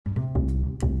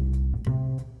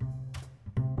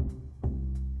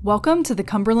Welcome to the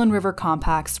Cumberland River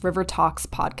Compact's River Talks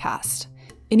podcast.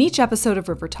 In each episode of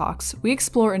River Talks, we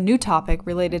explore a new topic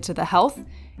related to the health,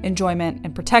 enjoyment,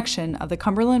 and protection of the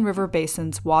Cumberland River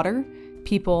Basin's water,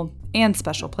 people, and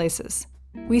special places.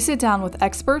 We sit down with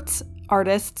experts,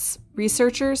 artists,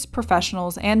 researchers,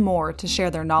 professionals, and more to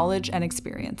share their knowledge and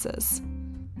experiences.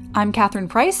 I'm Catherine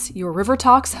Price, your River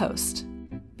Talks host.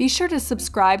 Be sure to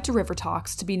subscribe to River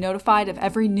Talks to be notified of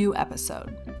every new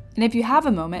episode. And if you have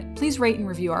a moment, please rate and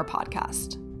review our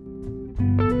podcast.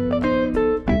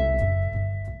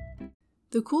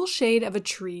 The cool shade of a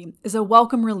tree is a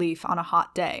welcome relief on a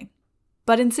hot day.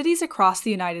 But in cities across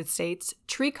the United States,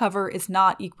 tree cover is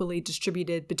not equally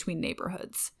distributed between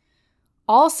neighborhoods.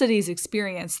 All cities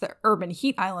experience the urban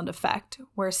heat island effect,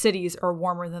 where cities are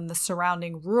warmer than the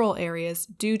surrounding rural areas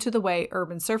due to the way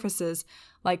urban surfaces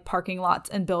like parking lots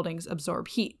and buildings absorb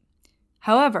heat.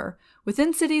 However,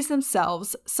 within cities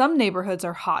themselves, some neighborhoods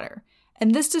are hotter,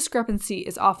 and this discrepancy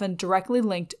is often directly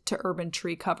linked to urban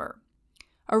tree cover.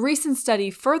 A recent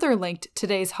study further linked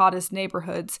today's hottest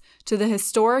neighborhoods to the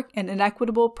historic and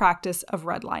inequitable practice of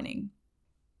redlining.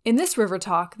 In this River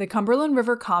Talk, the Cumberland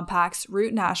River Compact's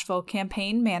Root Nashville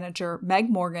campaign manager Meg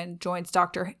Morgan joins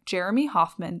Dr. Jeremy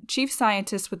Hoffman, chief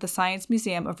scientist with the Science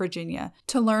Museum of Virginia,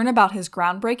 to learn about his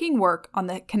groundbreaking work on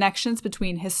the connections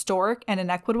between historic and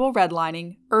inequitable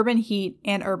redlining, urban heat,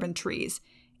 and urban trees,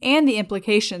 and the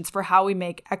implications for how we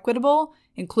make equitable,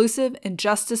 inclusive, and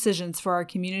just decisions for our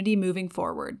community moving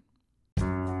forward.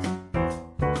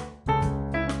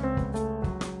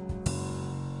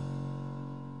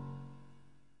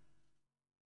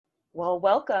 Well,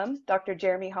 welcome, Dr.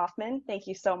 Jeremy Hoffman. Thank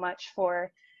you so much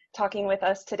for talking with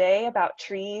us today about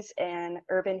trees and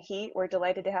urban heat. We're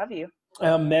delighted to have you.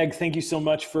 Meg, thank you so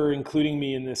much for including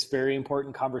me in this very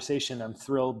important conversation. I'm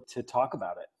thrilled to talk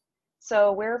about it.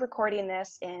 So we're recording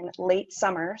this in late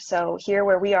summer. So here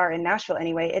where we are in Nashville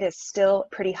anyway, it is still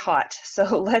pretty hot. So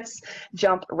let's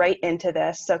jump right into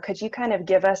this. So could you kind of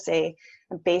give us a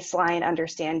baseline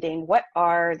understanding? What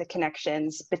are the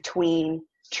connections between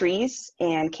trees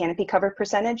and canopy cover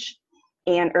percentage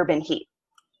and urban heat?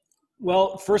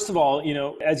 Well, first of all,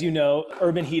 as you know,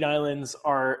 urban heat islands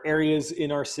are areas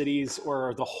in our cities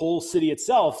or the whole city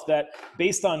itself that,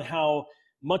 based on how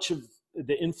much of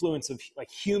the influence of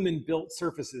like human built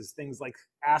surfaces, things like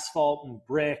asphalt and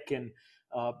brick and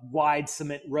wide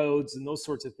cement roads and those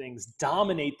sorts of things,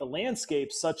 dominate the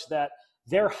landscape such that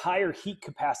their higher heat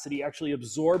capacity actually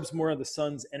absorbs more of the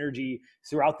sun's energy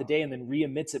throughout the day and then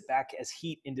re-emits it back as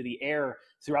heat into the air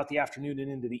throughout the afternoon and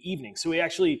into the evening. So we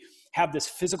actually have this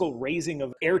physical raising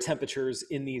of air temperatures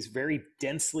in these very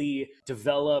densely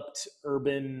developed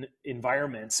urban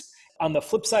environments. On the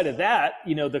flip side of that,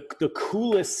 the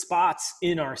coolest spots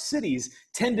in our cities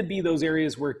tend to be those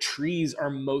areas where trees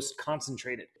are most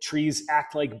concentrated. Trees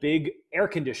act like big air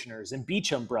conditioners and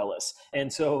beach umbrellas.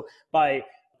 And so by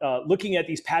looking at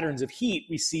these patterns of heat,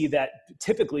 we see that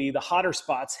typically the hotter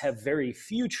spots have very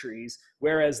few trees,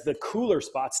 whereas the cooler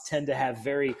spots tend to have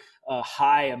very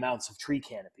high amounts of tree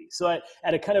canopy. So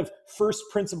at a kind of first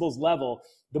principles level,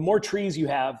 the more trees you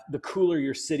have, the cooler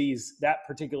your cities, that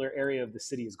particular area of the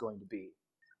city is going to be.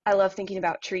 I love thinking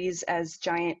about trees as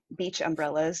giant beach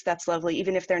umbrellas. That's lovely,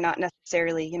 even if they're not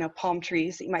necessarily, palm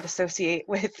trees that you might associate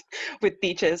with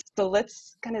beaches. So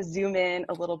let's kind of zoom in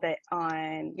a little bit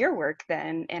on your work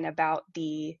then and about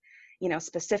the,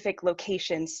 specific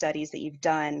location studies that you've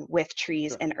done with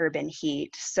trees and urban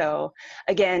heat. So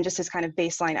again, just as kind of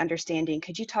baseline understanding,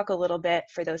 could you talk a little bit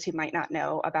for those who might not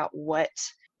know about what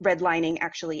redlining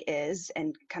actually is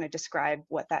and kind of describe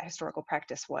what that historical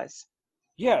practice was?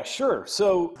 Yeah, sure.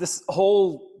 So this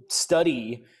whole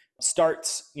study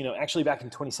starts, actually back in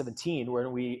 2017, where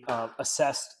we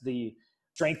assessed the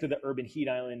strength of the urban heat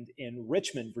island in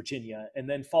Richmond, Virginia, and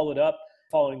then followed up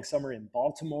following summer in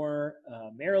Baltimore,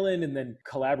 Maryland, and then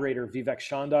collaborator Vivek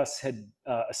Chandas had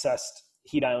assessed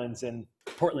heat islands in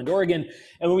Portland, Oregon.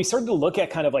 And when we started to look at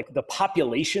kind of like the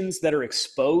populations that are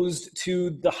exposed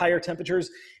to the higher temperatures,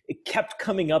 it kept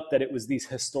coming up that it was these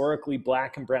historically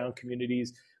Black and brown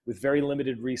communities with very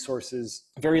limited resources,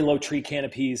 very low tree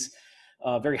canopies,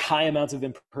 very high amounts of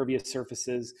impervious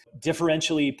surfaces,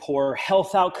 differentially poor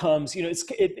health outcomes.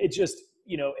 It just,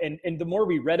 and the more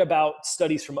we read about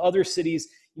studies from other cities,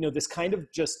 this kind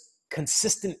of just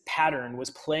consistent pattern was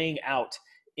playing out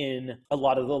in a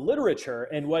lot of the literature.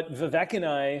 And what Vivek and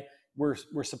I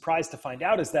were surprised to find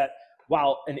out is that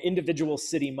while an individual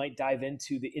city might dive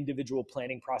into the individual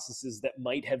planning processes that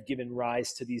might have given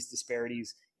rise to these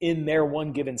disparities in their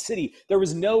one given city, there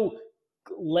was no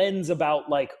lens about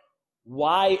like,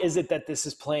 why is it that this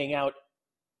is playing out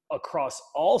across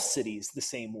all cities the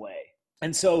same way?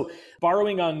 And so,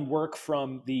 borrowing on work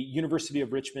from the University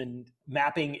of Richmond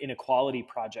Mapping Inequality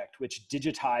Project, which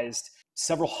digitized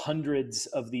several hundreds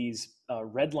of these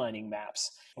redlining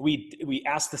maps, we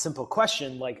asked the simple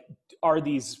question, like, are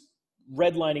these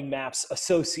redlining maps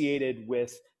associated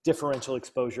with differential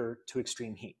exposure to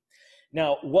extreme heat?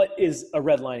 Now, what is a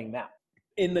redlining map?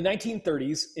 In the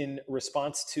 1930s, in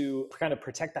response to kind of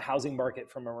protect the housing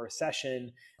market from a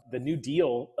recession, the New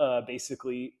Deal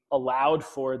basically allowed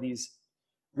for these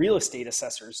real estate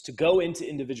assessors to go into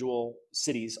individual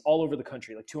cities all over the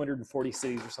country, like 240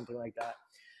 cities or something like that,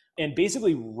 and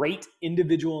basically rate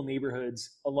individual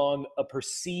neighborhoods along a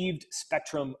perceived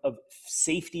spectrum of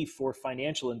safety for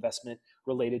financial investment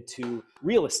related to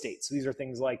real estate. So these are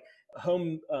things like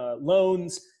home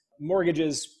loans,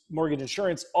 mortgages, mortgage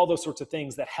insurance, all those sorts of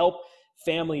things that help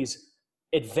families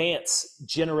advance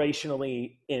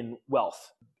generationally in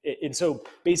wealth. And so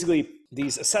basically,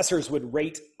 these assessors would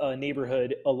rate a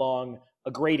neighborhood along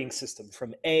a grading system,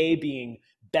 from A being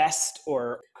best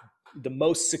or the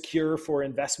most secure for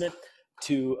investment,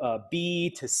 to B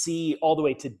to C, all the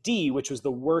way to D, which was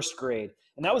the worst grade.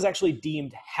 And that was actually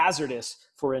deemed hazardous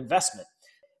for investment.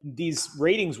 These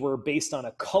ratings were based on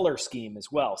a color scheme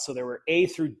as well. So there were A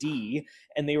through D,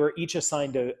 and they were each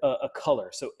assigned a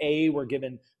color. So A were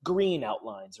given green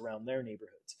outlines around their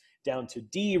neighborhoods, down to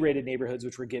D rated neighborhoods,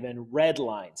 which were given red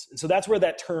lines. And so that's where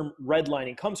that term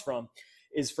redlining comes from,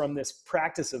 is from this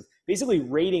practice of basically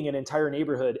rating an entire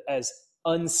neighborhood as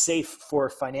unsafe for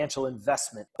financial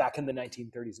investment back in the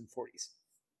 1930s and 40s.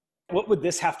 What would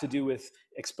this have to do with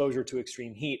exposure to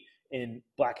extreme heat in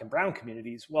Black and brown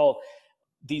communities? Well,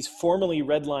 these formerly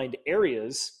redlined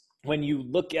areas, when you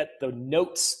look at the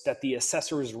notes that the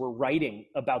assessors were writing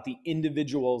about the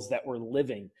individuals that were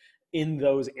living in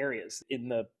those areas, in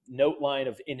the note line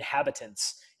of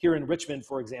inhabitants, here in Richmond,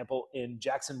 for example, in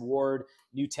Jackson Ward,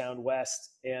 Newtown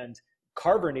West, and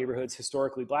Carver neighborhoods,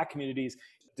 historically Black communities,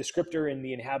 descriptor in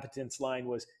the inhabitants line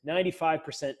was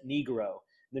 95% Negro.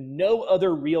 No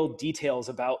other real details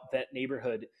about that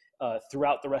neighborhood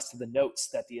throughout the rest of the notes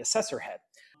that the assessor had.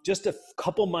 Just a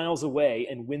couple miles away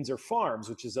in Windsor Farms,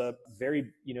 which is a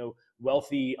very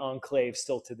wealthy enclave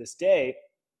still to this day,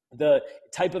 the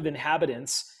type of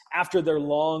inhabitants, after their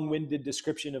long-winded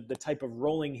description of the type of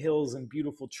rolling hills and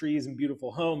beautiful trees and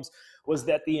beautiful homes, was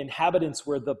that the inhabitants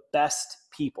were the best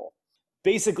people.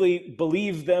 Basically,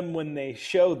 believe them when they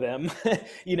show them,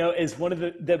 is one of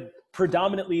the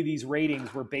predominantly these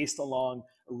ratings were based along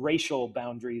racial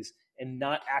boundaries and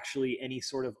not actually any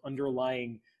sort of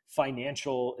underlying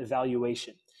financial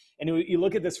evaluation. And you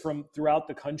look at this from throughout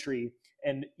the country,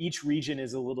 and each region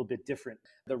is a little bit different.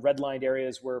 The redlined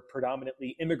areas were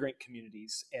predominantly immigrant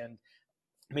communities and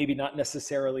maybe not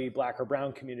necessarily Black or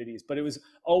brown communities, but it was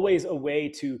always a way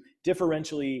to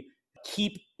differentially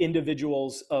keep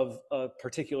individuals of a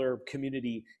particular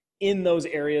community in those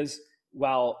areas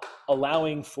while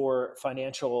allowing for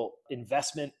financial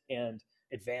investment and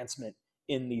advancement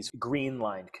in these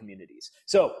green-lined communities.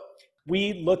 So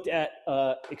we looked at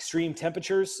extreme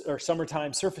temperatures or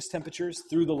summertime surface temperatures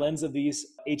through the lens of these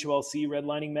HOLC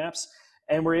redlining maps,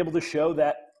 and we're able to show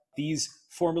that these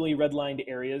formerly redlined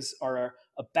areas are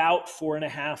about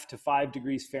 4.5 to 5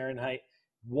 degrees Fahrenheit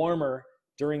warmer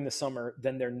during the summer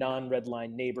than their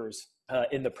non-redlined neighbors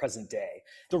in the present day.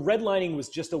 The redlining was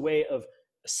just a way of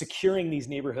securing these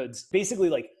neighborhoods, basically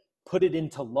like put it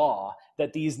into law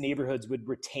that these neighborhoods would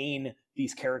retain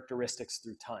these characteristics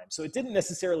through time. So it didn't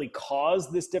necessarily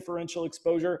cause this differential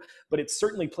exposure, but it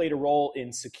certainly played a role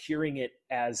in securing it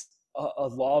as a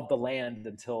law of the land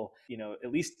until,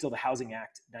 at least till the Housing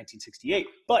Act 1968.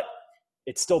 But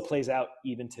it still plays out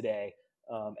even today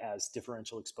as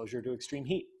differential exposure to extreme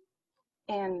heat.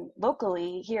 And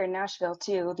locally here in Nashville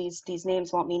too, these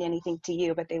names won't mean anything to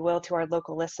you, but they will to our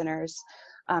local listeners.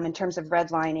 In terms of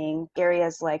redlining,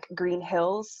 areas like Green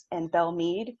Hills and Belle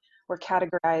Meade were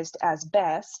categorized as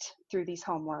best through these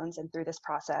home loans and through this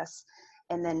process.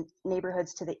 And then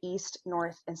neighborhoods to the east,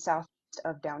 north, and south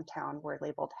of downtown were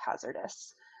labeled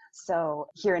hazardous. So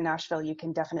here in Nashville, you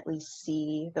can definitely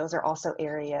see those are also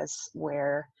areas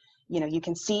where, you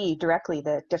can see directly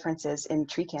the differences in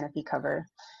tree canopy cover.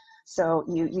 So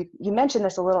you mentioned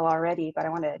this a little already, but I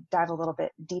want to dive a little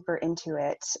bit deeper into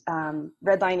it.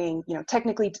 Redlining,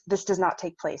 technically this does not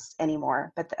take place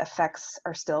anymore, but the effects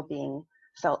are still being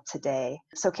felt today.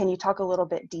 So can you talk a little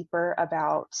bit deeper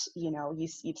about,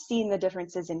 you've seen the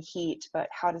differences in heat, but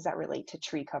how does that relate to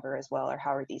tree cover as well, or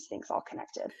how are these things all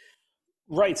connected?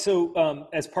 Right. So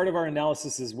as part of our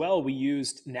analysis as well, we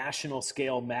used national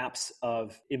scale maps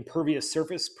of impervious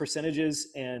surface percentages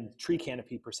and tree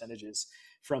canopy percentages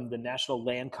from the National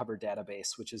Land Cover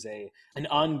Database, which is an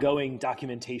ongoing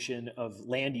documentation of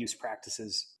land use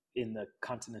practices in the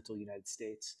continental United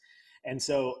States. And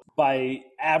so by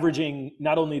averaging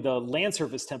not only the land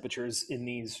surface temperatures in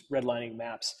these redlining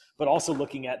maps, but also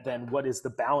looking at then what is the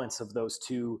balance of those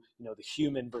two, the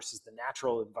human versus the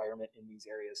natural environment in these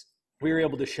areas, we were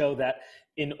able to show that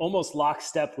in almost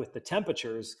lockstep with the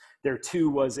temperatures, there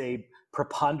too was a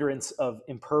preponderance of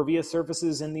impervious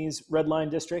surfaces in these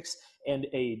redline districts and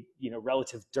a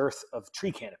relative dearth of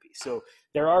tree canopy. So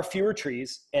there are fewer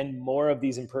trees and more of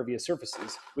these impervious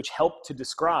surfaces, which help to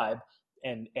describe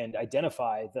and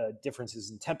identify the differences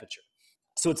in temperature.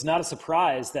 So it's not a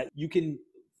surprise that you can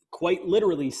quite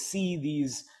literally see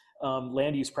these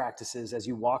land use practices as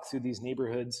you walk through these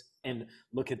neighborhoods and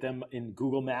look at them in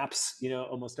Google Maps,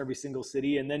 almost every single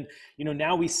city. And then,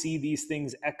 now we see these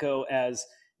things echo as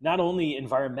not only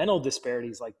environmental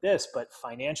disparities like this, but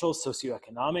financial,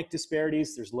 socioeconomic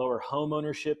disparities. There's lower home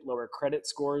ownership, lower credit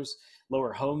scores,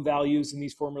 lower home values in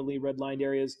these formerly redlined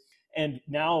areas. And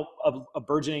now a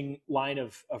burgeoning line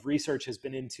of research has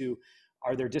been into,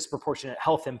 are there disproportionate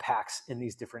health impacts in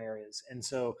these different areas? And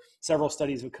so several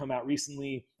studies have come out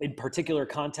recently in particular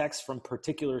contexts from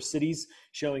particular cities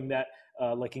showing that,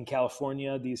 like in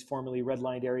California, these formerly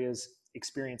redlined areas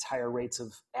experience higher rates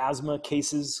of asthma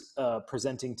cases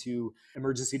presenting to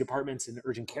emergency departments and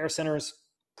urgent care centers.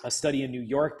 A study in New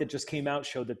York that just came out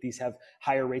showed that these have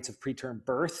higher rates of preterm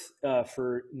birth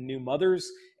for new mothers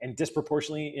and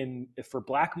disproportionately for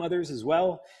Black mothers as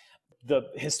well. The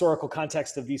historical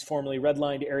context of these formerly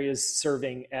redlined areas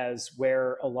serving as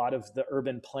where a lot of the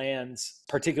urban plans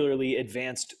particularly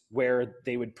advanced where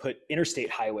they would put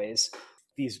interstate highways.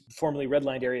 These formerly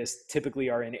redlined areas typically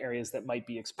are in areas that might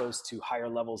be exposed to higher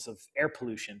levels of air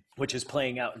pollution, which is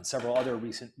playing out in several other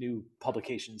recent new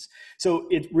publications. So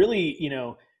it really,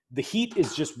 the heat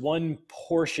is just one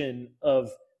portion of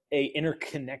a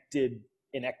interconnected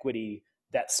inequity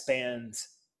that spans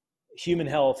human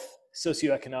health,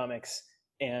 socioeconomics,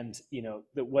 and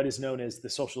what is known as the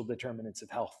social determinants of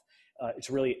health. It's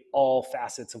really all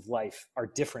facets of life are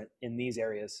different in these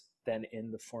areas than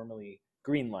in the formerly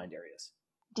green-lined areas.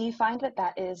 Do you find that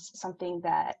that is something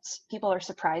that people are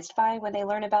surprised by when they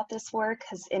learn about this work?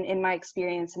 Because in my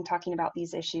experience in talking about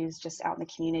these issues just out in the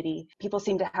community, people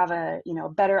seem to have a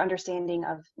better understanding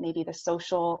of maybe the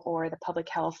social or the public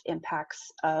health impacts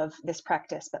of this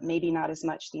practice, but maybe not as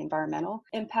much the environmental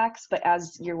impacts. But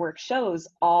as your work shows,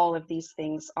 all of these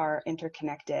things are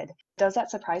interconnected. Does that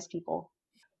surprise people?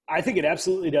 I think it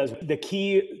absolutely does. The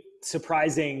key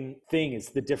surprising thing is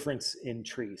the difference in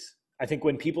trees. I think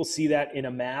when people see that in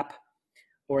a map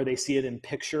or they see it in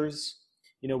pictures,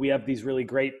 we have these really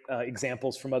great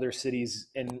examples from other cities,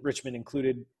 and Richmond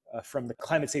included, from the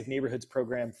Climate Safe Neighborhoods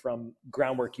program from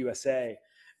Groundwork USA,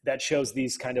 that shows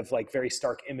these kind of like very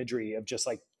stark imagery of just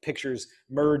like pictures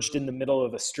merged in the middle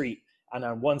of a street. And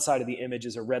on one side of the image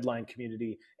is a red line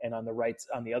community, and on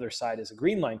the other side is a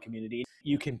green line community.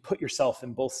 You can put yourself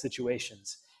in both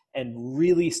situations and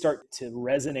really start to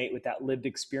resonate with that lived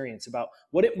experience about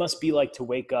what it must be like to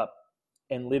wake up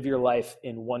and live your life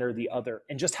in one or the other,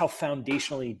 and just how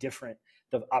foundationally different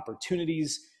the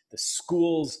opportunities, the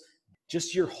schools,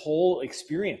 just your whole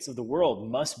experience of the world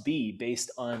must be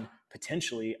based on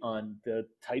potentially on the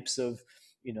types of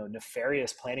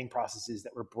nefarious planning processes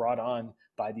that were brought on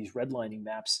by these redlining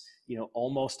maps,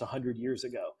 almost 100 years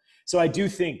ago. So I do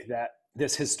think that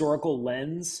this historical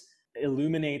lens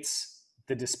illuminates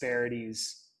the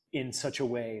disparities in such a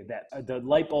way that the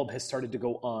light bulb has started to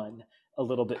go on a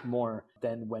little bit more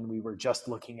than when we were just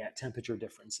looking at temperature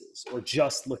differences or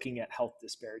just looking at health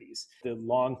disparities. The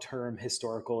long-term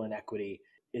historical inequity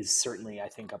is certainly, I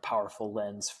think, a powerful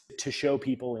lens to show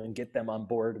people and get them on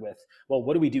board with, well,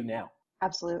 what do we do now?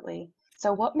 Absolutely.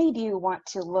 So what made you want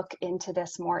to look into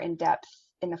this more in depth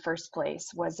in the first place?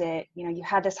 Was it, you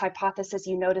had this hypothesis,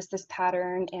 you noticed this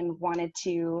pattern and wanted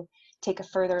to take a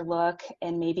further look,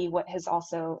 and maybe what has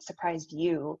also surprised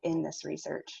you in this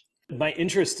research? My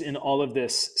interest in all of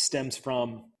this stems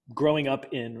from growing up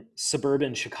in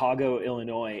suburban Chicago,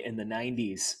 Illinois in the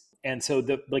 90s. And so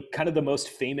the most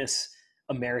famous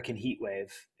American heat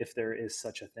wave, if there is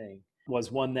such a thing,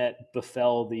 was one that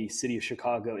befell the city of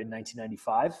Chicago in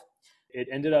 1995. It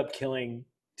ended up killing,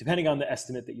 depending on the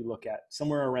estimate that you look at,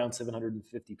 somewhere around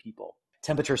 750 people.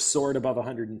 Temperatures soared above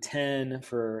 110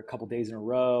 for a couple days in a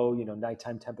row.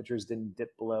 Nighttime temperatures didn't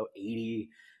dip below 80,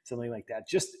 something like that.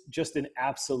 Just an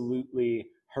absolutely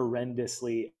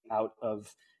horrendously out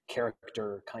of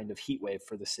character kind of heat wave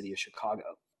for the city of Chicago.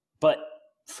 But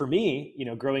for me,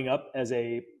 growing up as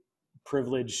a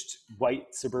privileged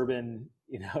white suburban,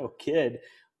 kid,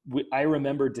 I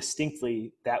remember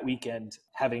distinctly that weekend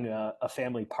having a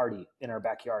family party in our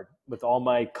backyard with all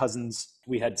my cousins.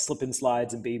 We had slip and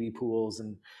slides and baby pools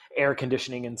and air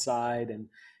conditioning inside, and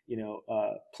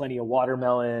plenty of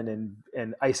watermelon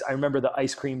and ice. I remember the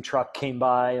ice cream truck came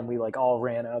by and we like all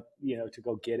ran up, to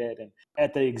go get it. And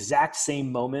at the exact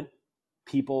same moment,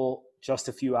 people just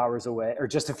a few hours away or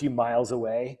just a few miles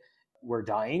away were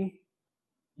dying,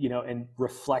 and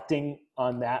reflecting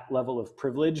on that level of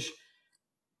privilege.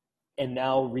 And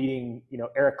now reading,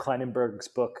 Eric Kleinenberg's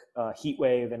book, Heat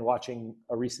Wave, and watching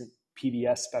a recent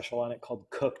PBS special on it called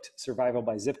Cooked: Survival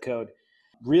by Zip Code,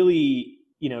 really,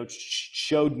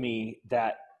 showed me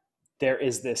that there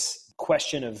is this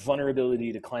question of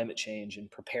vulnerability to climate change and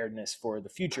preparedness for the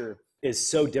future is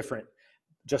so different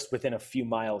just within a few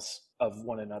miles of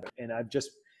one another. And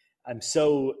I'm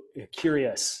so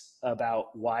curious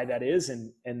about why that is.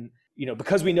 And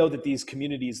because we know that these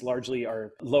communities largely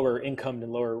are lower income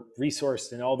and lower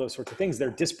resourced and all those sorts of things,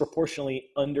 they're disproportionately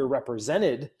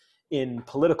underrepresented in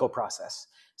political process.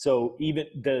 So even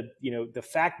the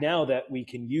fact now that we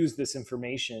can use this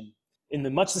information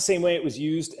in much the same way it was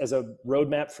used as a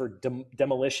roadmap for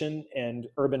demolition and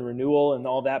urban renewal and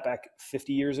all that back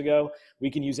 50 years ago, we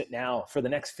can use it now for the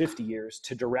next 50 years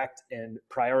to direct and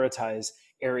prioritize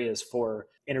areas for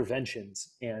interventions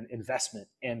and investment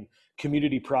and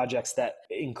community projects that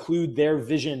include their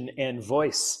vision and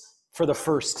voice for the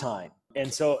first time.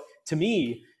 And so to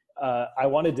me, I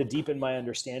wanted to deepen my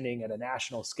understanding at a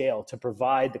national scale to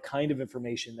provide the kind of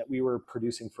information that we were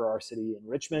producing for our city in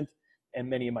Richmond, and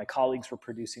many of my colleagues were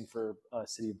producing for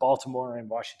city of Baltimore and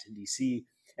Washington, D.C.,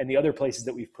 and the other places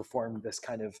that we've performed this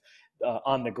kind of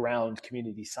on-the-ground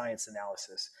community science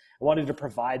analysis. I wanted to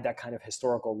provide that kind of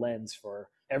historical lens for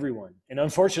everyone. And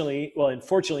unfortunately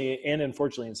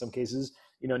in some cases,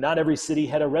 not every city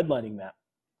had a redlining map.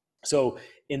 So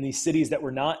in these cities that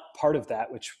were not part of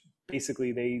that, which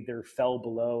basically they either fell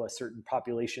below a certain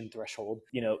population threshold,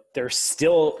 there's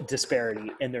still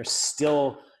disparity and there's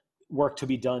still work to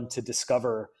be done to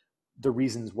discover the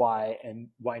reasons why and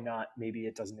why not maybe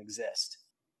it doesn't exist.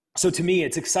 So to me,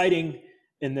 it's exciting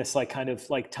in this kind of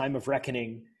time of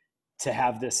reckoning to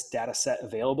have this data set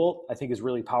available. I think is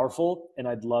really powerful, and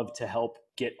I'd love to help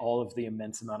get all of the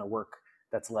immense amount of work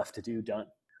that's left to do done.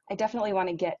 I definitely want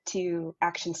to get to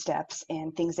action steps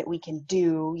and things that we can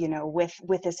do,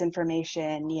 with this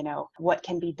information, what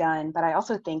can be done. But I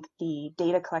also think the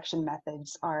data collection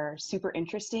methods are super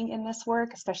interesting in this work,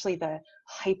 especially the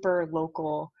hyper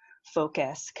local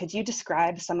focus. Could you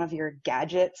describe some of your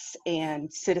gadgets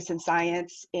and citizen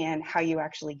science and how you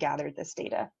actually gathered this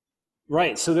data?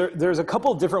 Right. So there's a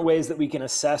couple of different ways that we can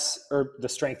assess the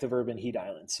strength of urban heat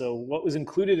islands. So what was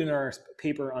included in our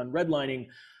paper on redlining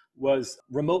was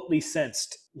remotely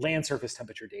sensed land surface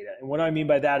temperature data. And what I mean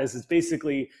by that is it's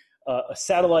basically a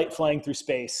satellite flying through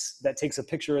space that takes a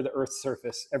picture of the Earth's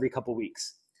surface every couple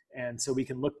weeks. And so we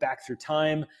can look back through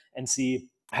time and see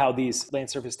how these land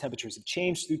surface temperatures have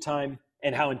changed through time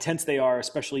and how intense they are,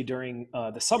 especially during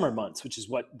the summer months, which is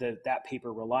what that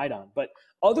paper relied on. But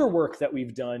other work that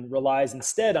we've done relies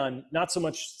instead on not so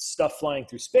much stuff flying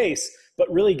through space,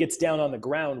 but really gets down on the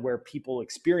ground where people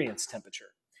experience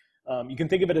temperature. You can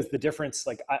think of it as the difference.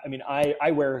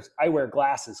 I wear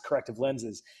glasses, corrective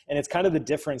lenses, and it's kind of the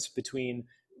difference between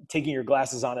taking your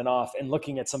glasses on and off and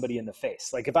looking at somebody in the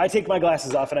face. Like if I take my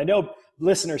glasses off, and I know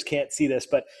listeners can't see this,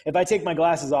 but if I take my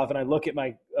glasses off and I look at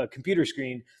my computer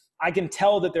screen, I can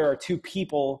tell that there are two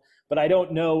people, but I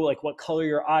don't know what color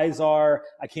your eyes are.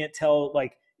 I can't tell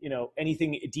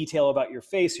anything detail about your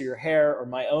face or your hair or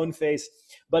my own face.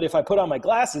 But if I put on my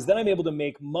glasses, then I'm able to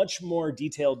make much more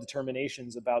detailed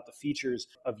determinations about the features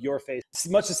of your face. It's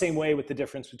much the same way with the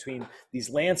difference between these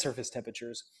land surface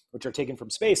temperatures, which are taken from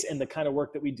space, and the kind of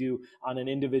work that we do on an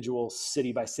individual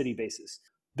city by city basis.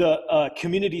 The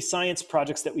community science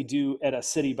projects that we do at a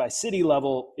city by city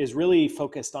level is really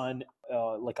focused on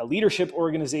a leadership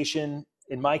organization.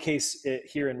 In my case,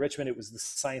 here in Richmond, it was the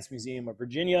Science Museum of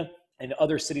Virginia. And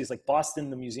other cities like Boston,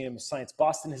 the Museum of Science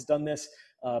Boston has done this.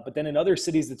 But then in other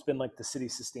cities, it's been like the City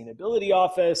Sustainability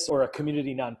Office or a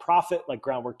community nonprofit like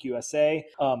Groundwork USA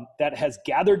that has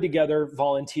gathered together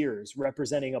volunteers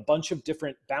representing a bunch of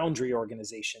different boundary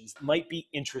organizations that might be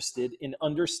interested in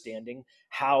understanding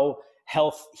how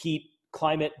health, heat,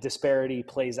 climate disparity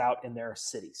plays out in their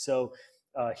city. So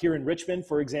here in Richmond,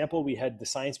 for example, we had the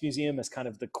Science Museum as kind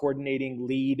of the coordinating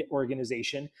lead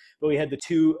organization, but we had the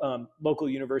two local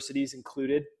universities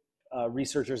included,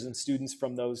 researchers and students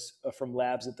from those from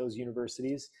labs at those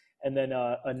universities, and then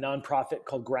a nonprofit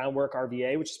called Groundwork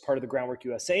RVA, which is part of the Groundwork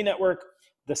USA network,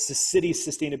 the city's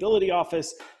sustainability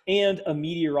office, and a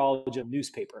meteorology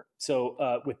newspaper.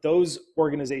 So with those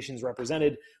organizations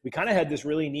represented, we kind of had this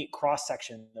really neat cross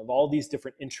section of all these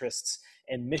different interests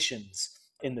and missions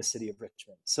in the city of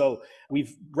Richmond. So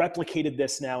we've replicated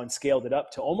this now and scaled it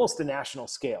up to almost a national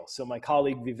scale. So my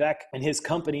colleague Vivek and his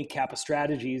company, Kappa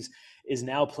Strategies, is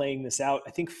now playing this out.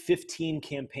 I think 15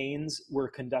 campaigns were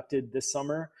conducted this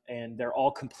summer, and they're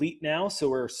all complete now. So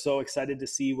we're so excited to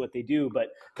see what they do. But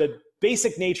the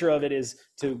basic nature of it is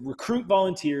to recruit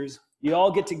volunteers. You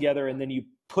all get together, and then you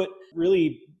put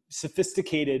really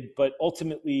sophisticated, but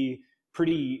ultimately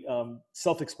pretty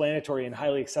self-explanatory and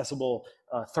highly accessible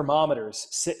thermometers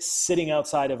sitting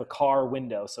outside of a car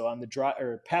window. So on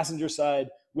the passenger side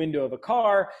window of a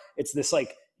car, it's this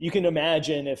like, you can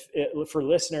imagine for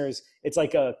listeners, it's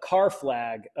like a car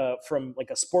flag from like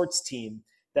a sports team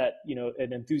that, you know,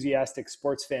 an enthusiastic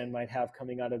sports fan might have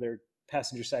coming out of their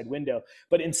passenger side window.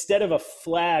 But instead of a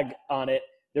flag on it,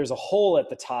 there's a hole at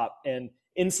the top, and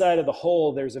inside of the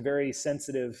hole, there's a very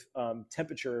sensitive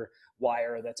temperature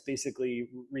wire that's basically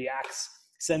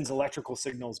sends electrical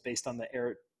signals based on the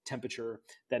air temperature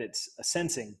that it's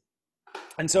sensing.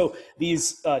 And so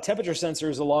these temperature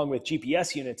sensors, along with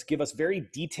GPS units, give us very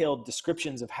detailed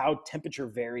descriptions of how temperature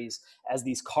varies as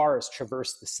these cars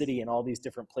traverse the city in all these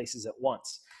different places at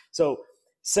once. So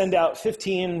send out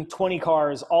 15, 20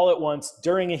 cars all at once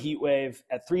during a heat wave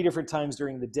at 3 different times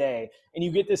during the day. And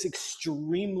you get this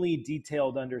extremely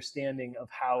detailed understanding of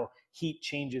how heat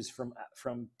changes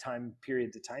from time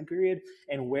period to time period,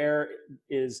 and where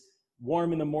is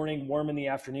warm in the morning, warm in the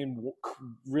afternoon,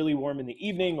 really warm in the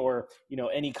evening, or, you know,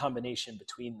 any combination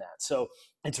between that. So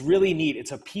it's really neat.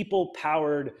 It's a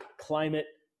people-powered climate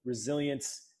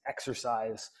resilience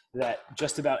exercise that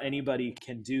just about anybody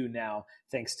can do now,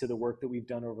 thanks to the work that we've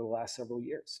done over the last several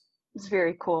years. It's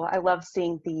very cool. I love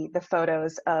seeing the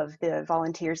photos of the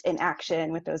volunteers in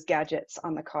action with those gadgets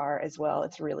on the car as well.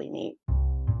 It's really neat.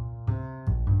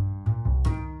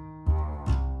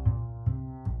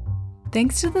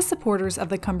 Thanks to the supporters of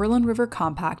the Cumberland River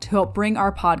Compact who help bring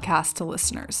our podcast to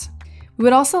listeners. We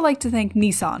would also like to thank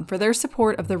Nissan for their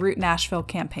support of the Root Nashville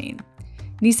campaign.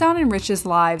 Nissan enriches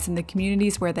lives in the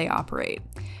communities where they operate.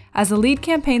 As a lead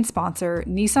campaign sponsor,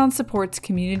 Nissan supports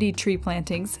community tree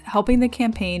plantings, helping the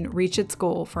campaign reach its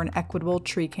goal for an equitable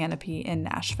tree canopy in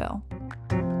Nashville.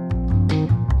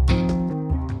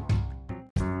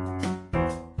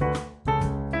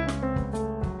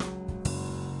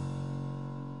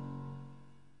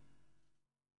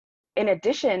 In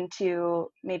addition to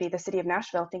maybe the city of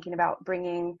Nashville thinking about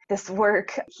bringing this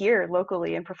work here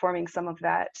locally and performing some of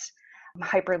that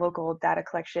hyper-local data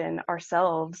collection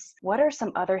ourselves, what are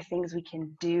some other things we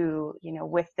can do, you know,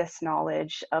 with this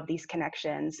knowledge of these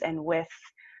connections and with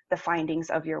the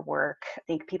findings of your work? I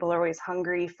think people are always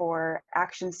hungry for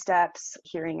action steps,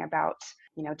 hearing about,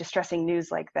 you know, distressing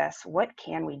news like this. What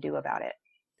can we do about it?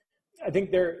 I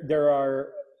think there are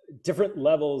different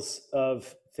levels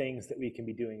of things that we can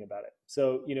be doing about it.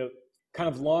 So, you know, kind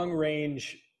of long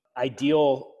range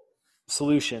ideal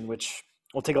solution, which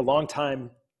will take a long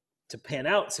time to pan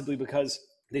out simply because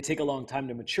they take a long time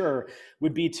to mature,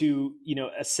 would be to, you know,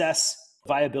 assess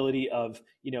viability of,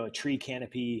 you know, a tree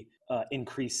canopy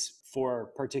increase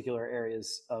for particular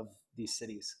areas of these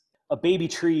cities. A baby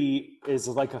tree is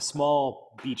like a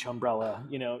small beach umbrella.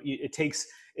 You know, it takes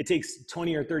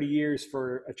 20 or 30 years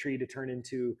for a tree to turn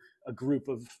into a group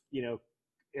of, you know,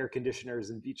 air conditioners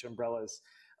and beach umbrellas.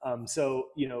 So,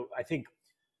 you know, I think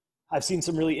I've seen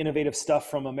some really innovative stuff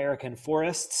from American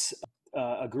Forests,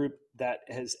 a group that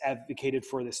has advocated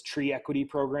for this tree equity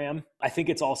program. I think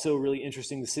it's also really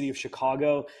interesting. The city of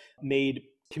Chicago made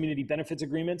community benefits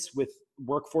agreements with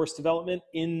workforce development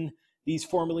in these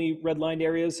formerly redlined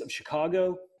areas of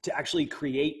Chicago to actually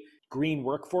create green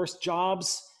workforce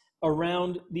jobs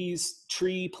around these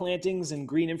tree plantings and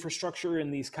green infrastructure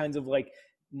and these kinds of like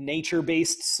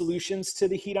nature-based solutions to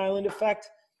the heat island effect.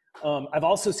 I've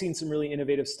also seen some really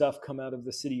innovative stuff come out of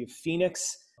the city of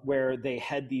Phoenix, where they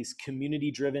had these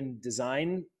community-driven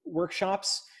design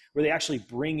workshops where they actually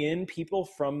bring in people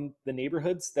from the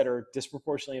neighborhoods that are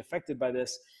disproportionately affected by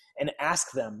this and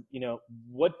ask them, you know,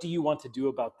 what do you want to do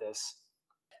about this?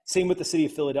 Same with the city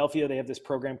of Philadelphia. They have this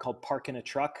program called Park in a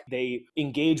Truck. They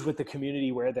engage with the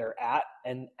community where they're at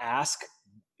and ask,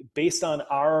 based on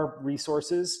our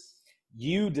resources,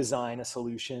 you design a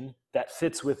solution that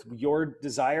fits with your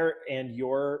desire and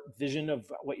your vision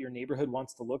of what your neighborhood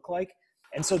wants to look like.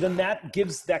 And so then that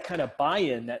gives that kind of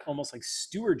buy-in, that almost like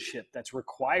stewardship that's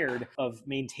required of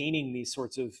maintaining these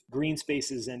sorts of green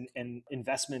spaces and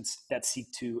investments that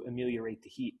seek to ameliorate the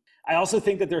heat. I also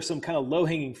think that there's some kind of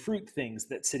low-hanging fruit things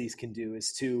that cities can do,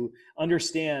 is to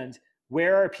understand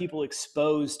where are people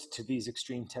exposed to these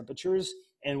extreme temperatures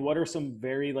and what are some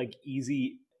very like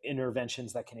easy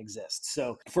interventions that can exist.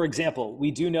 So for example,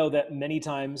 we do know that many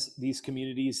times these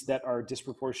communities that are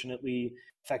disproportionately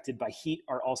affected by heat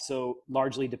are also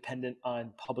largely dependent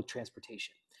on public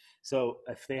transportation. So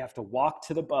if they have to walk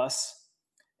to the bus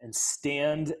and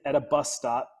stand at a bus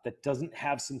stop that doesn't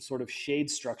have some sort of shade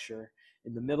structure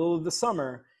in the middle of the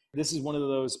summer, this is one of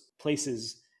those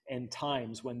places and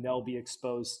times when they'll be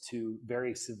exposed to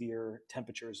very severe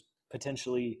temperatures,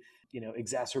 potentially,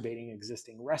 exacerbating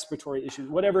existing respiratory issues,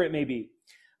 whatever it may be.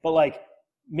 But like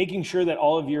making sure that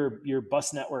all of your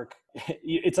bus network,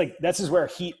 it's like, this is where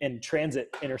heat and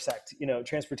transit intersect.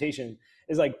 Transportation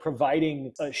is like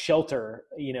providing a shelter,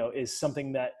 is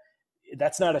something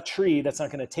that's not a tree. That's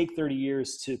not going to take 30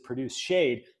 years to produce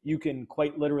shade. You can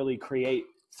quite literally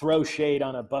throw shade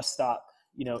on a bus stop,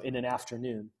 in an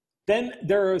afternoon. Then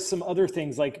there are some other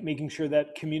things like making sure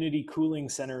that community cooling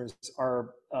centers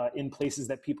are in places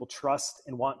that people trust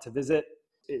and want to visit.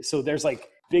 So there's like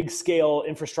big scale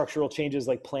infrastructural changes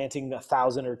like planting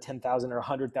 1,000 or 10,000 or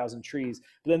 100,000 trees.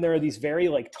 But then there are these very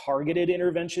like targeted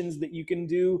interventions that you can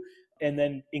do. And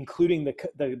then including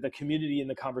the community in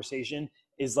the conversation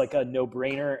is like a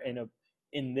no-brainer. And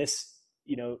in this,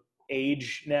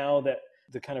 age now, that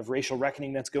the kind of racial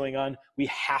reckoning that's going on, we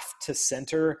have to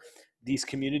center these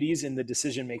communities in the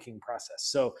decision-making process.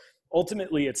 So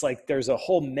ultimately, it's like there's a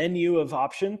whole menu of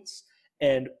options,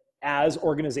 and as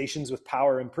organizations with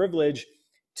power and privilege,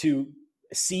 to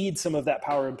cede some of that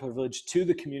power and privilege to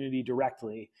the community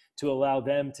directly to allow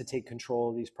them to take control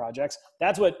of these projects.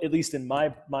 That's what, at least in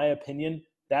my opinion,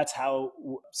 that's how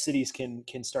cities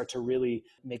can start to really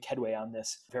make headway on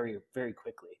this very, very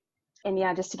quickly. And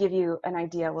yeah, just to give you an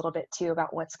idea a little bit too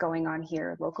about what's going on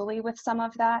here locally with some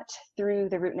of that, through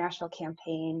the Root National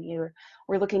campaign,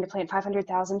 we're looking to plant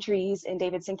 500,000 trees in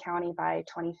Davidson County by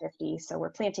 2050. So we're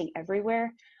planting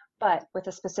everywhere, but with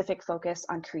a specific focus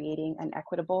on creating an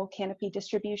equitable canopy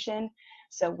distribution.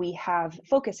 So we have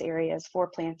focus areas for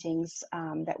plantings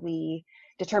that we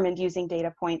determined using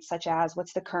data points such as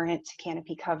what's the current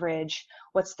canopy coverage,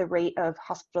 what's the rate of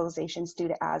hospitalizations due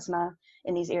to asthma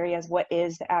in these areas, what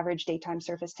is the average daytime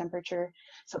surface temperature.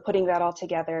 So putting that all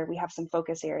together, we have some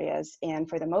focus areas, and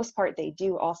for the most part, they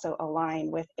do also align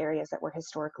with areas that were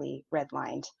historically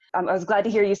redlined. I was glad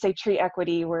to hear you say tree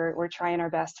equity. We're trying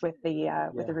our best with the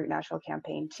Root National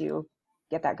campaign to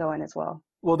get that going as well.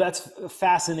 Well, that's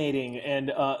fascinating,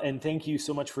 and thank you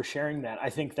so much for sharing that.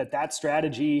 I think that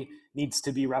strategy needs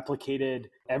to be replicated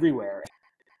everywhere.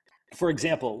 For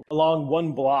example, along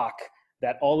one block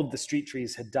that all of the street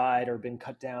trees had died or been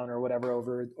cut down or whatever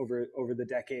over the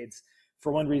decades,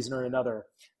 for one reason or another,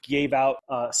 gave out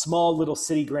a small little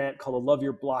city grant called a Love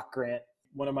Your Block grant.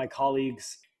 One of my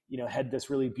colleagues, had this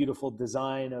really beautiful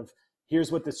design of,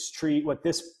 here's what this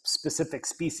specific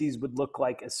species would look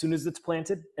like as soon as it's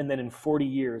planted. And then in 40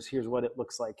 years, here's what it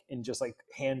looks like in just like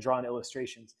hand-drawn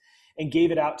illustrations, and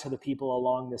gave it out to the people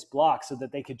along this block so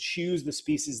that they could choose the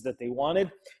species that they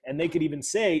wanted. And they could even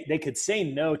say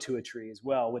no to a tree as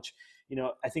well, which,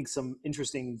 I think some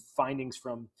interesting findings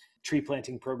from tree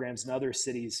planting programs in other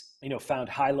cities, found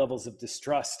high levels of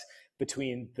distrust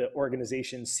between the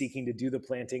organizations seeking to do the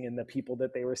planting and the people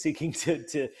that they were seeking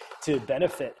to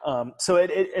benefit. So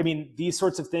these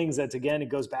sorts of things, that's, again, it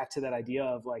goes back to that idea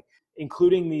of like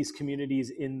including these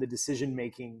communities in the decision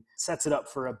making sets it up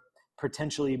for a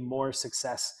potentially more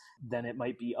success than it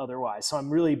might be otherwise. So I'm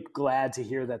really glad to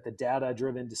hear that the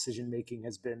data-driven decision making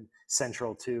has been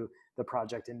central to the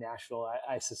project in Nashville.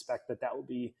 I suspect that will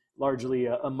be largely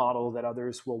a model that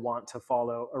others will want to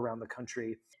follow around the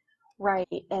country.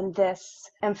 Right, and this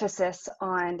emphasis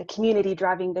on the community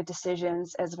driving the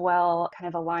decisions as well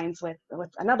kind of aligns with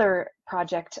another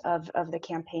project of the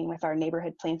campaign with our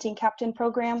neighborhood planting captain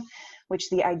program, which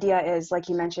the idea is, like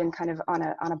you mentioned, kind of on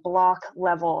a block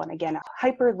level, and again, a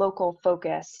hyper local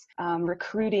focus,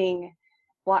 recruiting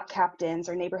block captains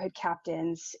or neighborhood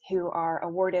captains who are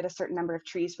awarded a certain number of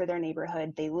trees for their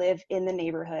neighborhood. They live in the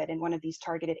neighborhood in one of these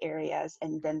targeted areas,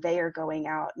 and then they are going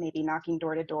out, maybe knocking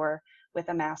door to door, with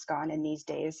a mask on in these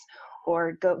days,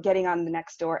 or getting on the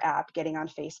Nextdoor app, getting on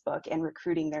Facebook and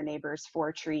recruiting their neighbors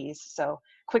for trees. So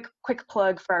quick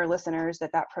plug for our listeners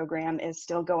that program is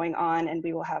still going on, and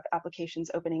we will have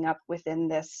applications opening up within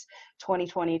this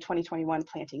 2020-2021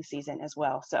 planting season as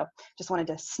well. So just wanted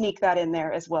to sneak that in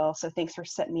there as well. So thanks for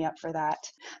setting me up for that.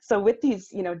 So with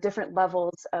these, different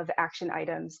levels of action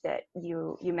items that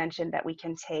you mentioned that we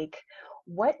can take,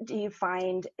 what do you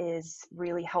find is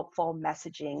really helpful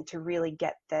messaging to really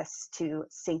get this to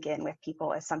sink in with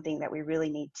people as something that we really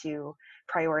need to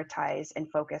prioritize and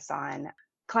focus on?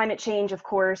 Climate change, of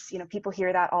course, people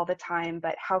hear that all the time,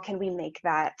 but how can we make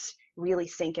that really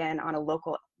sink in on a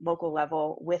local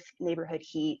level with neighborhood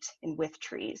heat and with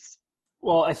trees?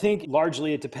 Well, I think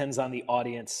largely it depends on the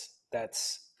audience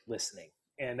that's listening.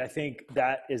 And I think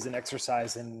that is an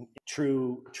exercise in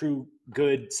true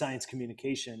good science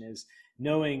communication, is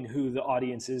knowing who the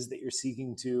audience is that you're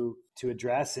seeking to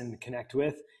address and connect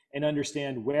with, and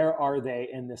understand where are they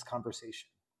in this conversation.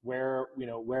 Where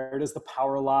does the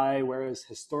power lie? Where has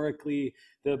historically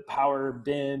the power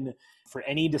been for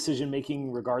any decision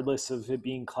making, regardless of it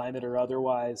being climate or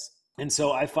otherwise? And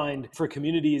so I find for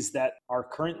communities that are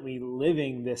currently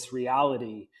living this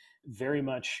reality, very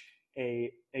much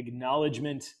a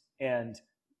acknowledgement and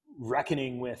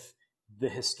reckoning with the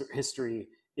history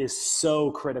is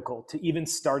so critical to even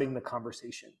starting the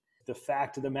conversation. The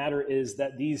fact of the matter is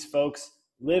that these folks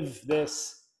live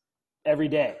this every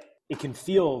day. It can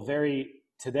feel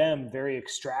to them very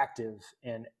extractive.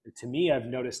 And to me, I've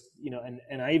noticed,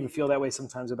 and I even feel that way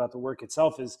sometimes about the work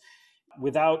itself, is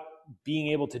without being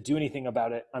able to do anything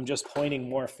about it, I'm just pointing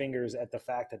more fingers at the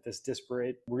fact that this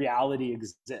disparate reality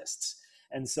exists.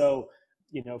 And so,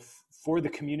 for the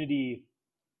community,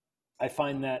 I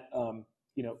find that,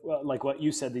 like what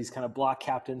you said, these kind of block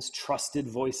captains, trusted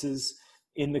voices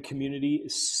in the community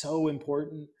is so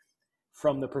important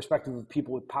from the perspective of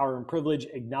people with power and privilege.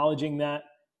 Acknowledging that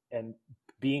and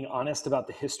being honest about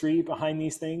the history behind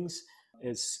these things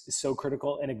is so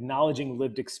critical, and acknowledging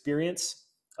lived experience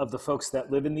of the folks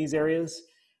that live in these areas,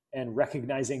 and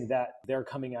recognizing that they're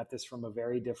coming at this from a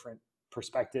very different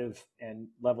perspective and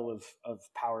level of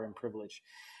power and privilege.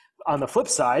 On the flip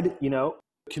side,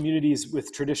 communities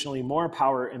with traditionally more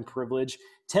power and privilege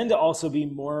tend to also be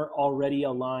more already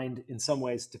aligned in some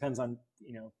ways. Depends on,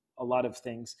 a lot of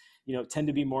things, tend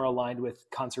to be more aligned with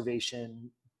conservation,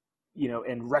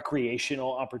 and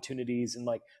recreational opportunities and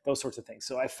like those sorts of things.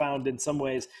 So I found in some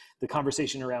ways the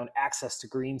conversation around access to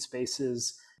green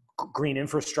spaces, green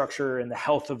infrastructure, and the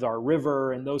health of our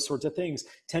river and those sorts of things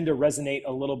tend to resonate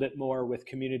a little bit more with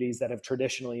communities that have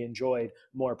traditionally enjoyed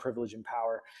more privilege and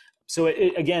power. So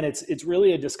again, it's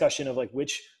really a discussion of like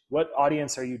what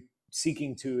audience are you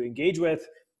seeking to engage with?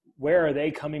 Where are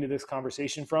they coming to this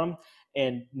conversation from?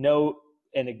 And know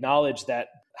and acknowledge that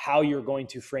how you're going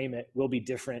to frame it will be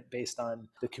different based on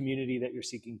the community that you're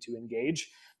seeking to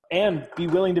engage, and be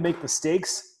willing to make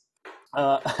mistakes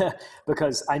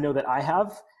because I know that I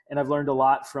have, and I've learned a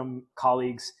lot from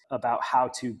colleagues about how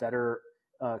to better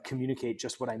communicate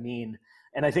just what I mean.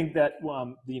 And I think that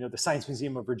the Science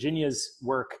Museum of Virginia's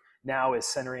work now is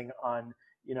centering on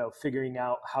figuring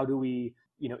out how do we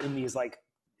in these like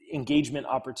engagement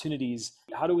opportunities,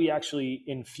 how do we actually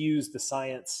infuse the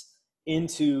science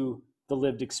into the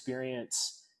lived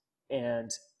experience,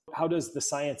 and how does the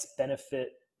science benefit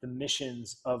the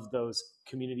missions of those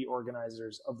community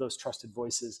organizers, of those trusted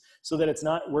voices, so that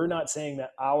we're not saying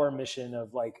that our mission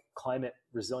of like climate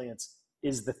resilience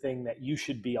is the thing that you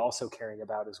should be also caring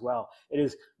about as well. It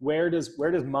is where does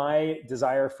my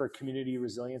desire for community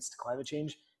resilience to climate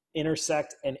change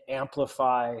intersect and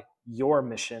amplify your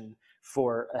mission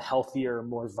for a healthier,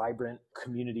 more vibrant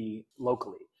community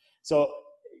locally. So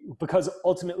because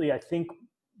ultimately I think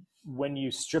when you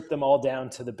strip them all down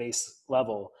to the base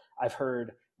level, I've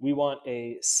heard we want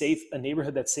a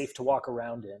neighborhood that's safe to walk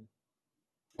around in,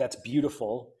 that's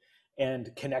beautiful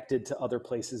and connected to other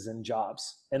places and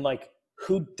jobs. And like,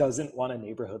 who doesn't want a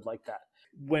neighborhood like that?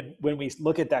 When we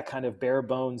look at that kind of bare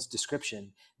bones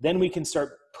description, then we can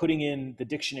start putting in the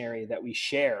dictionary that we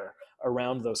share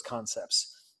around those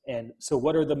concepts. And so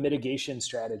what are the mitigation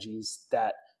strategies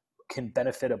that can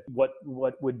benefit what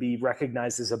would be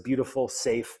recognized as a beautiful,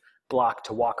 safe block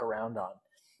to walk around on?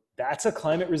 That's a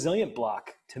climate resilient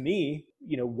block to me.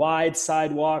 Wide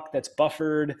sidewalk that's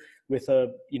buffered with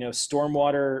a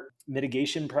stormwater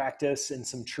mitigation practice and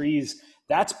some trees.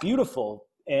 That's beautiful.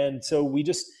 And so we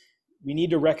need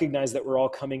to recognize that we're all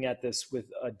coming at this with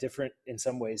a different, in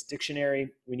some ways, dictionary.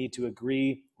 We need to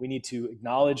agree. We need to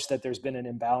acknowledge that there's been an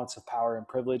imbalance of power and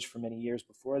privilege for many years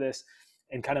before this,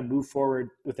 and kind of move forward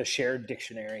with a shared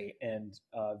dictionary and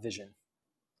vision.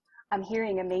 I'm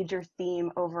hearing a major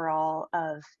theme overall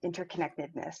of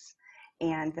interconnectedness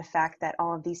and the fact that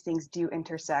all of these things do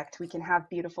intersect. We can have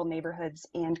beautiful neighborhoods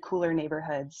and cooler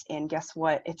neighborhoods. And guess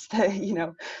what? It's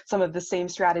the, some of the same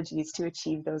strategies to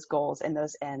achieve those goals and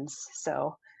those ends.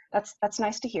 So that's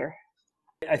nice to hear.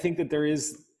 I think that there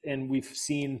is, and we've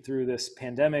seen through this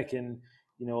pandemic and,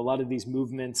 a lot of these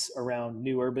movements around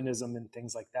new urbanism and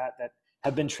things like that, that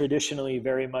have been traditionally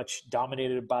very much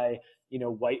dominated by,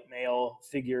 white male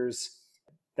figures,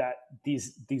 that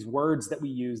these words that we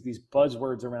use, these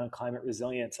buzzwords around climate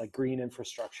resilience, like green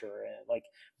infrastructure and like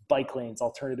bike lanes,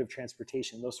 alternative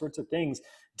transportation, those sorts of things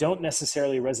don't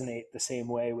necessarily resonate the same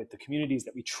way with the communities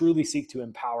that we truly seek to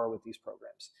empower with these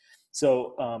programs.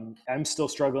 So I'm still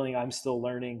struggling, I'm still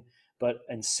learning,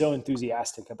 and so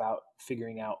enthusiastic about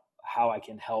figuring out how I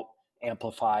can help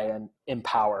amplify and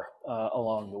empower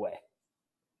along the way.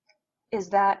 Is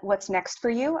that what's next for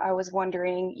you? I was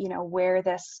wondering, where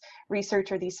this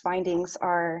research or these findings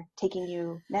are taking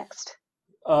you next.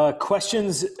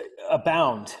 Questions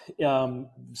abound.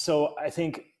 So I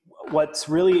think what's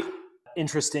really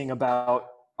interesting about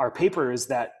our paper is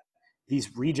that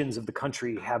these regions of the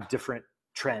country have different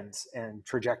trends and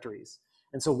trajectories.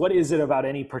 And so what is it about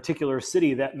any particular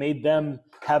city that made them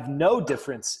have no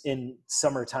difference in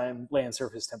summertime land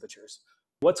surface temperatures?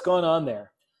 What's going on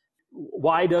there?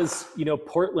 Why does,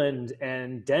 Portland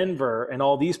and Denver and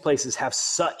all these places have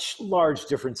such large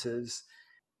differences?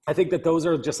 I think that those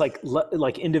are just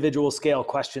like individual scale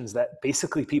questions that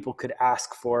basically people could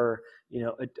ask for,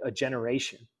 a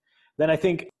generation. Then I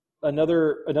think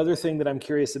another thing that I'm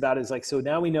curious about is so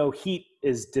now we know heat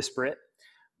is disparate.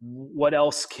 What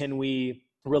else can we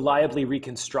reliably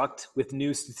reconstruct with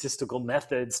new statistical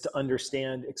methods to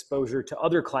understand exposure to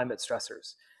other climate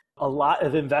stressors? A lot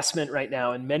of investment right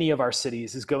now in many of our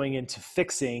cities is going into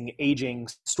fixing aging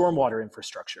stormwater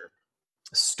infrastructure.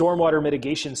 Stormwater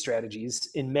mitigation strategies,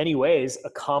 in many ways,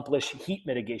 accomplish heat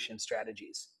mitigation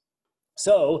strategies.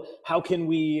 So how can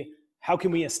we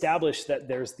establish that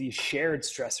there's these shared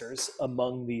stressors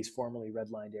among these formerly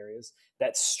redlined areas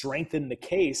that strengthen the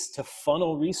case to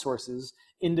funnel resources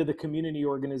into the community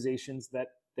organizations that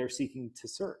they're seeking to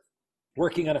serve?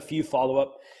 Working on a few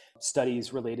follow-up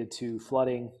studies related to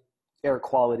flooding, air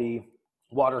quality,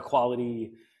 water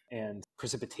quality, and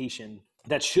precipitation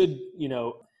that should,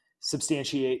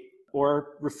 substantiate or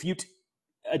refute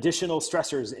additional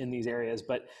stressors in these areas.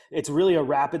 But it's really a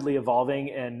rapidly evolving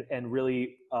and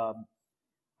really,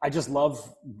 I just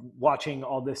love watching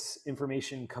all this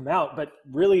information come out. But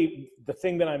really the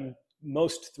thing that I'm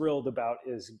most thrilled about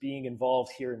is being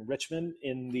involved here in Richmond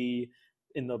in the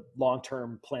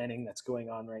long-term planning that's going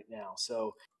on right now.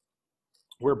 So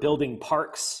we're building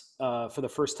parks for the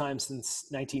first time since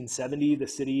 1970. The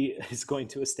city is going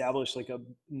to establish a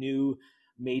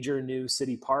major new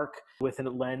city park with a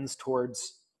lens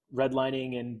towards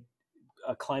redlining and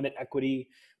climate equity,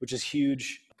 which is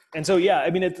huge. And so, yeah,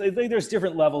 I mean, there's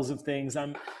different levels of things.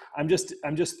 I'm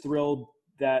just thrilled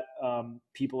that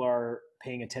people are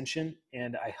paying attention,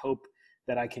 and I hope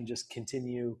that I can just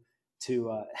continue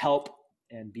to help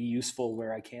and be useful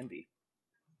where I can be.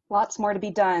 Lots more to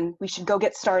be done. We should go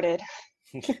get started.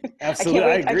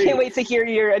 Absolutely, I can't wait to hear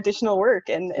your additional work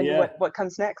and what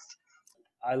comes next.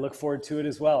 I look forward to it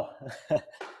as well.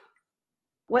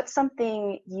 What's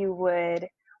something you would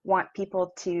want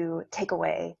people to take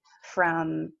away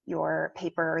from your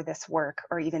paper or this work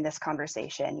or even this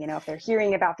conversation? If they're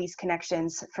hearing about these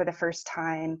connections for the first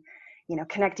time,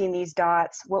 connecting these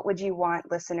dots, what would you want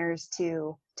listeners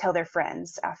to tell their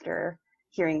friends after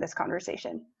hearing this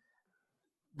conversation?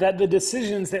 That the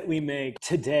decisions that we make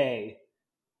today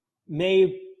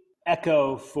may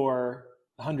echo for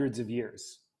hundreds of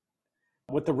years.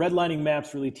 What the redlining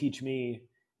maps really teach me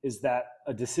is that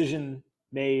a decision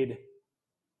made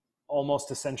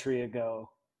almost a century ago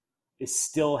is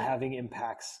still having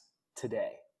impacts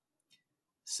today.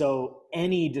 So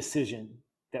any decision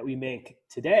that we make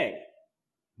today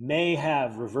may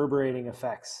have reverberating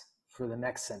effects for the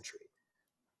next century.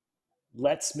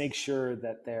 Let's make sure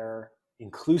that they're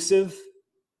inclusive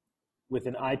with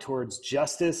an eye towards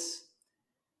justice,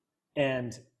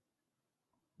 and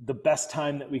the best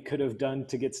time that we could have done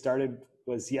to get started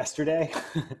was yesterday.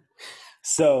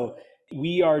 So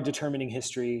we are determining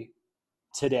history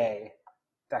today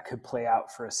that could play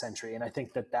out for a century. And I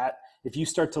think that if you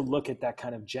start to look at that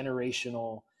kind of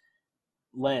generational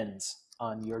lens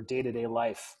on your day-to-day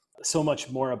life, so much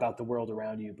more about the world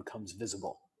around you becomes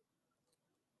visible.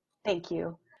 Thank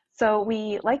you. So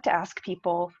we like to ask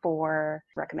people for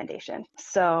recommendation.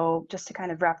 So just to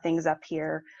kind of wrap things up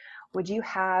here, would you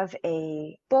have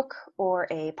a book or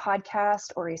a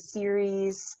podcast or a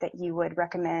series that you would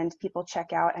recommend people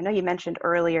check out? I know you mentioned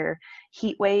earlier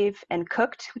Heatwave and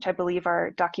Cooked, which I believe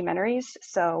are documentaries.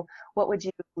 So what would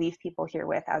you leave people here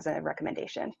with as a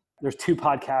recommendation? There's 2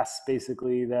 podcasts,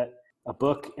 basically, that a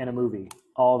book and a movie,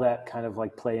 all that kind of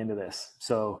like play into this.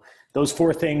 So those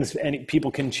 4 things, and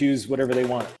people can choose whatever they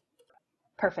want.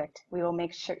 Perfect. We will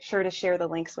make sure to share the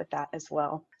links with that as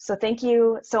well. So thank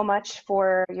you so much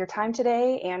for your time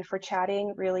today and for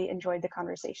chatting. Really enjoyed the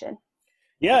conversation.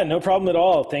 Yeah, no problem at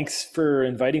all. Thanks for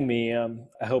inviting me.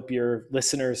 I hope your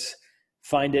listeners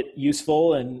find it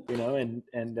useful and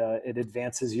it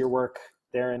advances your work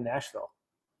there in Nashville.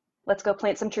 Let's go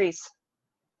plant some trees.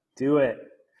 Do it.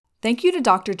 Thank you to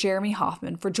Dr. Jeremy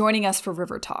Hoffman for joining us for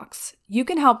River Talks. You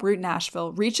can help Root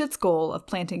Nashville reach its goal of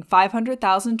planting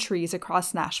 500,000 trees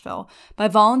across Nashville by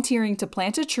volunteering to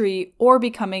plant a tree or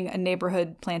becoming a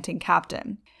neighborhood planting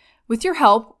captain. With your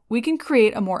help, we can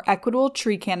create a more equitable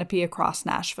tree canopy across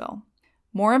Nashville.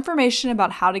 More information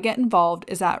about how to get involved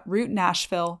is at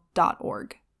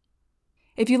rootnashville.org.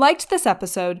 If you liked this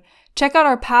episode, check out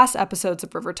our past episodes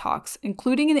of River Talks,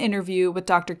 including an interview with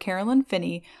Dr. Carolyn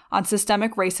Finney on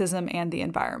systemic racism and the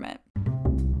environment.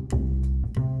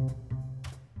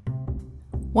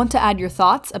 Want to add your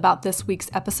thoughts about this week's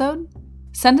episode?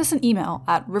 Send us an email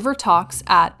at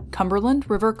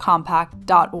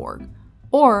rivertalks@cumberlandrivercompact.org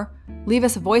or leave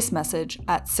us a voice message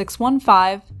at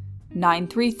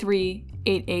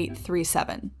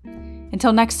 615-933-8837.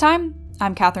 Until next time,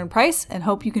 I'm Catherine Price and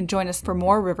hope you can join us for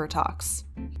more River Talks.